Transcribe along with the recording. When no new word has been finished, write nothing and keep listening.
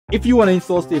If you want to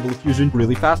install Stable Diffusion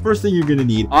really fast, first thing you're going to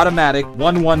need automatic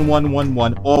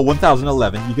 11111 or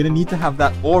 1011. You're going to need to have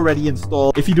that already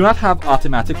installed. If you do not have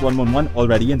automatic 111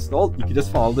 already installed, you can just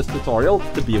follow this tutorial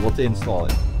to be able to install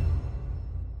it.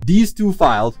 These two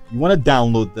files, you want to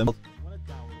download them.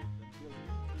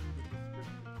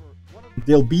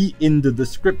 They'll be in the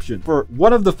description. For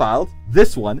one of the files,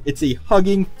 this one, it's a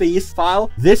Hugging Face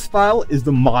file. This file is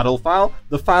the model file,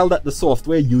 the file that the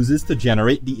software uses to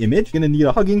generate the image. You're going to need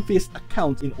a Hugging Face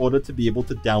account in order to be able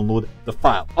to download the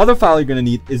file. Other file you're going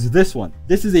to need is this one.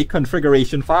 This is a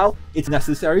configuration file. It's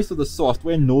necessary so the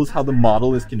software knows how the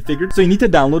model is configured. So you need to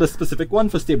download a specific one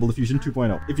for Stable Diffusion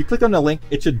 2.0. If you click on the link,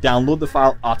 it should download the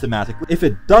file automatically. If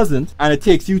it doesn't, and it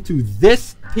takes you to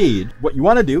this page, what you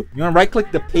want to do, you want to right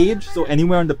click the page, so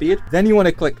anywhere on the page, then you want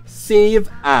to click save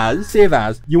as.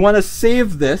 You want to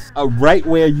save this right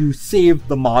where you saved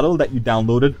the model that you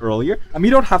downloaded earlier. I mean,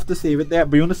 you don't have to save it there,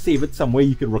 but you want to save it somewhere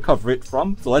you can recover it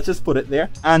from. So let's just put it there.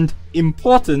 And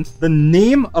important, the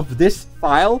name of this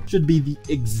file should be the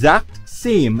exact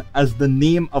same as the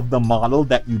name of the model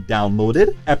that you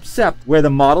downloaded, except where the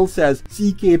model says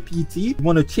CKPT, you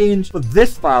want to change for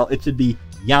this file, it should be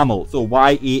YAML, so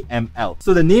YAML.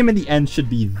 So the name in the end should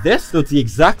be this, so it's the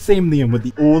exact same name with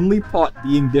the only part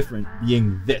being different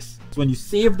being this. So when you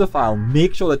save the file,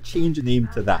 make sure to change the name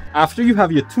to that. After you have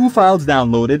your two files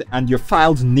downloaded and your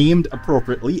files named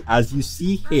appropriately, as you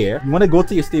see here, you want to go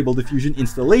to your Stable Diffusion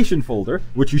installation folder,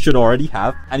 which you should already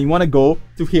have, and you want to go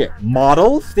to here,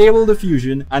 Model, Stable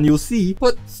Diffusion, and you'll see,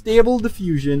 put Stable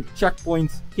Diffusion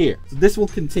checkpoints here. So this will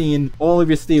contain all of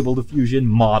your Stable Diffusion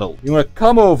models. You want to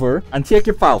come over and take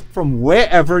your files from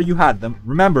wherever you had them.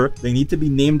 Remember, they need to be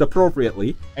named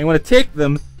appropriately, and you want to take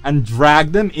them and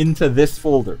drag them into this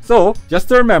folder. So just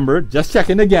to remember, just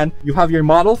checking again, you have your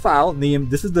model file name.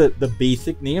 This is the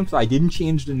basic name, so I didn't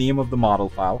change the name of the model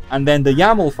file. And then the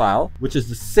YAML file, which is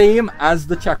the same as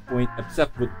the checkpoint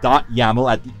except with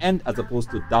 .yaml at the end as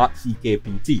opposed to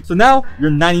 .ckpt. So now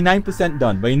you're 99%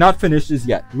 done, but you're not finished as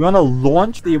yet. You want to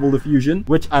launch Stable Diffusion,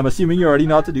 which I'm assuming you already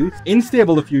know how to do. In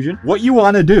Stable Diffusion, what you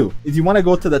want to do is you want to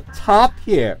go to the top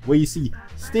here where you see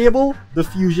Stable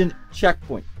Diffusion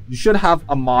checkpoint. You should have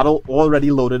a model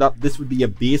already loaded up. This would be a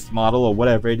base model or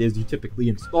whatever it is you typically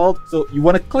installed. So you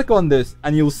want to click on this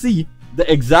and you'll see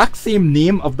the exact same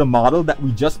name of the model that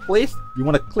we just placed. You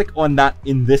want to click on that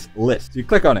in this list. So you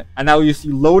click on it and now you see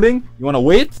loading. You want to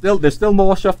wait. There's still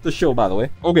more stuff to show, by the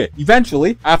way. Okay,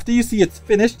 eventually, after you see it's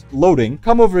finished loading,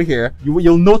 come over here.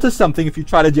 You'll notice something if you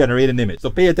try to generate an image. So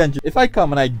pay attention. If I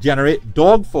come and I generate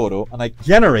dog photo and I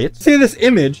generate, see this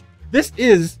image, this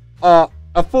is a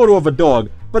photo of a dog,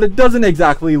 but it doesn't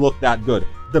exactly look that good.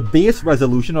 The base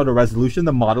resolution, or the resolution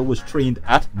the model was trained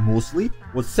at mostly,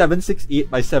 was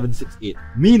 768 by 768,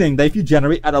 meaning that if you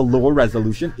generate at a lower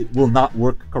resolution, it will not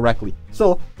work correctly.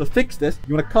 So to fix this,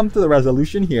 you want to come to the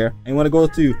resolution here and you want to go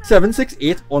to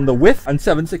 768 on the width and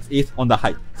 768 on the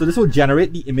height. So this will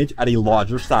generate the image at a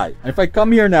larger size. And if I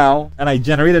come here now and I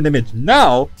generate an image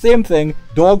now, same thing,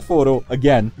 dog photo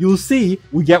again, you'll see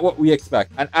we get what we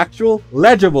expect. An actual,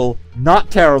 legible,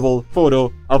 not terrible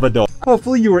photo of a dog.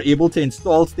 Hopefully you were able to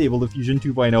install Stable Diffusion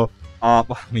 2.0. I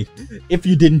mean, if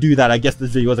you didn't do that, I guess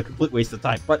this video was a complete waste of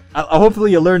time. But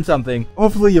hopefully you learned something.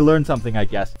 I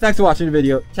guess. Thanks for watching the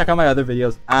video. Check out my other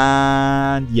videos.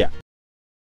 And yeah.